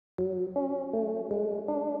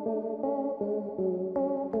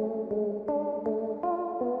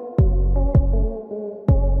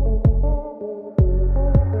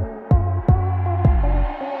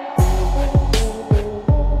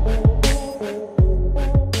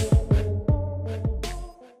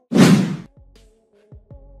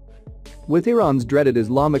With Iran's dreaded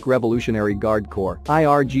Islamic Revolutionary Guard Corps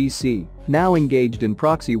 (IRGC) now engaged in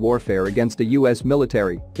proxy warfare against the US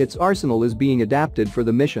military, its arsenal is being adapted for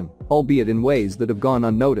the mission, albeit in ways that have gone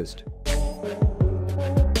unnoticed.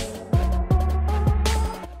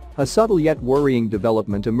 A subtle yet worrying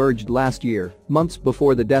development emerged last year, months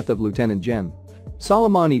before the death of Lieutenant Gen.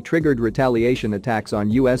 Soleimani triggered retaliation attacks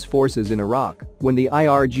on US forces in Iraq when the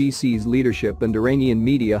IRGC's leadership and Iranian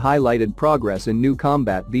media highlighted progress in new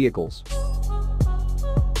combat vehicles.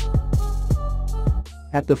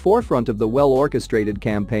 At the forefront of the well-orchestrated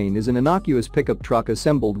campaign is an innocuous pickup truck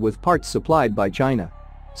assembled with parts supplied by China.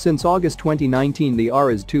 Since August 2019, the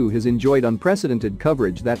Aras 2 has enjoyed unprecedented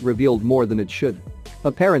coverage that revealed more than it should.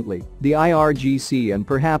 Apparently, the IRGC and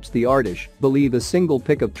perhaps the Ardish believe a single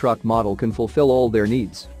pickup truck model can fulfill all their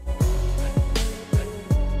needs.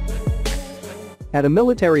 At a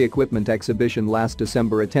military equipment exhibition last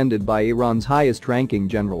December attended by Iran's highest-ranking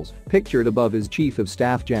generals, pictured above is Chief of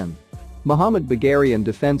Staff Gen. Mohammad Bagheri and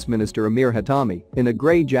Defense Minister Amir Hatami, in a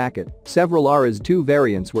grey jacket, several Aras 2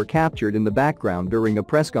 variants were captured in the background during a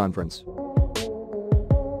press conference.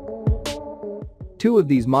 Two of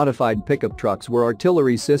these modified pickup trucks were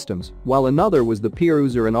artillery systems, while another was the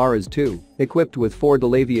Piruzer and Aras 2, equipped with 4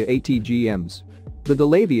 Dalavia ATGMs. The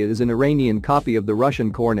Dalavia is an Iranian copy of the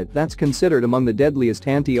Russian Kornet that's considered among the deadliest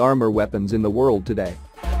anti-armor weapons in the world today.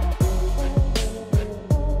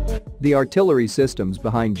 The artillery systems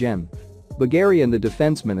behind Gen. Bagheri and the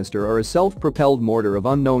defense minister are a self-propelled mortar of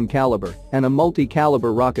unknown caliber and a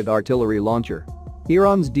multi-caliber rocket artillery launcher.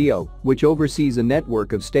 Iran's DO, which oversees a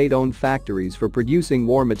network of state-owned factories for producing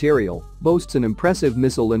war material, boasts an impressive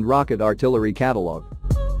missile and rocket artillery catalog.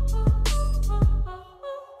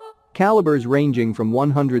 Calibers ranging from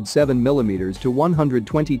 107mm to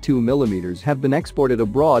 122mm have been exported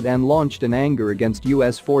abroad and launched in anger against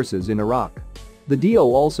US forces in Iraq. The DO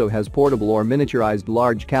also has portable or miniaturized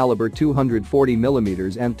large-caliber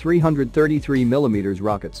 240mm and 333mm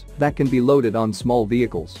rockets that can be loaded on small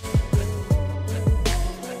vehicles.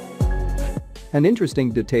 An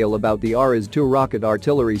interesting detail about the Aras 2 rocket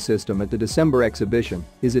artillery system at the December exhibition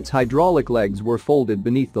is its hydraulic legs were folded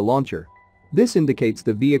beneath the launcher. This indicates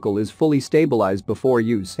the vehicle is fully stabilized before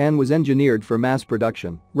use and was engineered for mass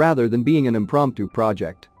production rather than being an impromptu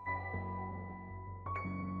project.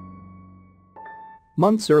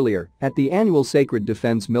 Months earlier, at the annual Sacred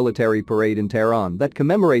Defense military parade in Tehran that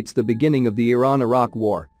commemorates the beginning of the Iran-Iraq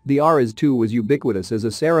War, the Aras 2 was ubiquitous as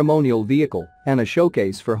a ceremonial vehicle and a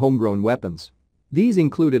showcase for homegrown weapons. These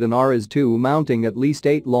included an Aras 2 mounting at least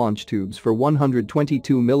 8 launch tubes for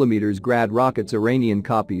 122mm Grad rockets, Iranian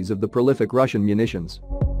copies of the prolific Russian munitions.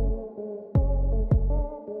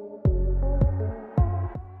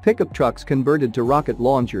 Pickup trucks converted to rocket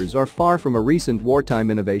launchers are far from a recent wartime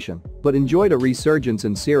innovation, but enjoyed a resurgence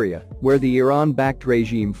in Syria, where the Iran-backed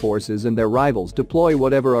regime forces and their rivals deploy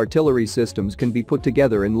whatever artillery systems can be put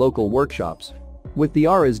together in local workshops. With the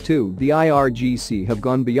Aras 2, the IRGC have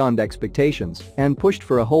gone beyond expectations and pushed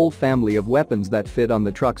for a whole family of weapons that fit on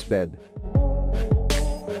the truck's bed.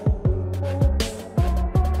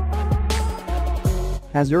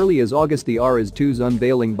 As early as August, the Aras 2's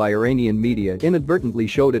unveiling by Iranian media inadvertently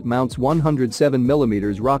showed it mounts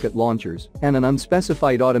 107mm rocket launchers and an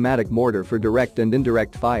unspecified automatic mortar for direct and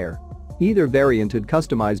indirect fire. Either variant had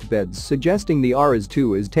customized beds, suggesting the Aras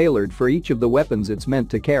 2 is tailored for each of the weapons it's meant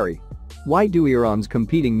to carry. Why do Iran's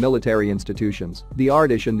competing military institutions, the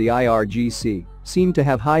Ardish and the IRGC, seem to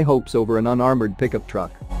have high hopes over an unarmored pickup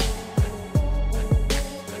truck?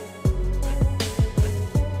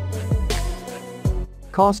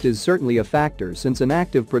 Cost is certainly a factor, since an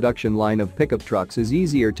active production line of pickup trucks is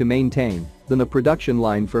easier to maintain than a production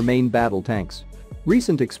line for main battle tanks.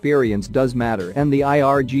 Recent experience does matter, and the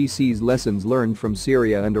IRGC's lessons learned from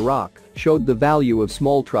Syria and Iraq showed the value of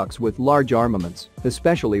small trucks with large armaments,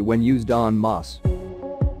 especially when used en masse.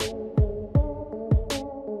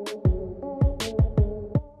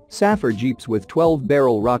 Safar jeeps with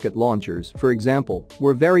 12-barrel rocket launchers, for example,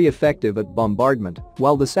 were very effective at bombardment,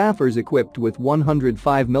 while the Safars equipped with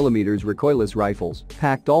 105mm recoilless rifles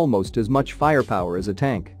packed almost as much firepower as a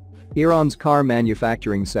tank. Iran's car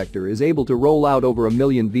manufacturing sector is able to roll out over 1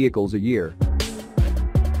 million vehicles a year.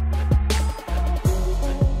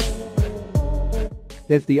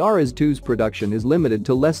 If the Aras 2's production is limited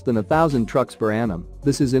to less than 1,000 trucks per annum,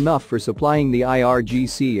 this is enough for supplying the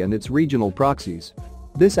IRGC and its regional proxies.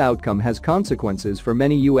 This outcome has consequences for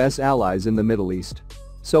many US allies in the Middle East.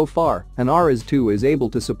 So far, an Aras 2 is able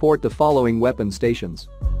to support the following weapon stations: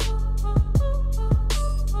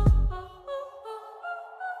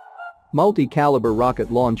 Multi-caliber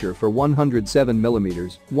rocket launcher for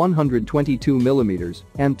 107mm, 122mm,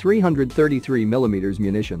 and 333mm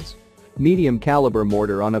munitions. Medium caliber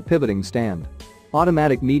mortar on a pivoting stand.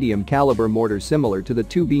 Automatic medium caliber mortar similar to the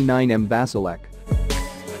 2B9M Vasilek.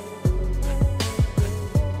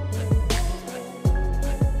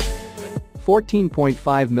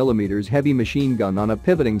 14.5mm heavy machine gun on a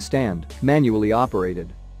pivoting stand, manually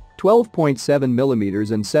operated.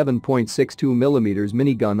 12.7mm and 7.62mm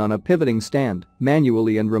minigun on a pivoting stand,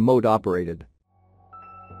 manually and remote operated.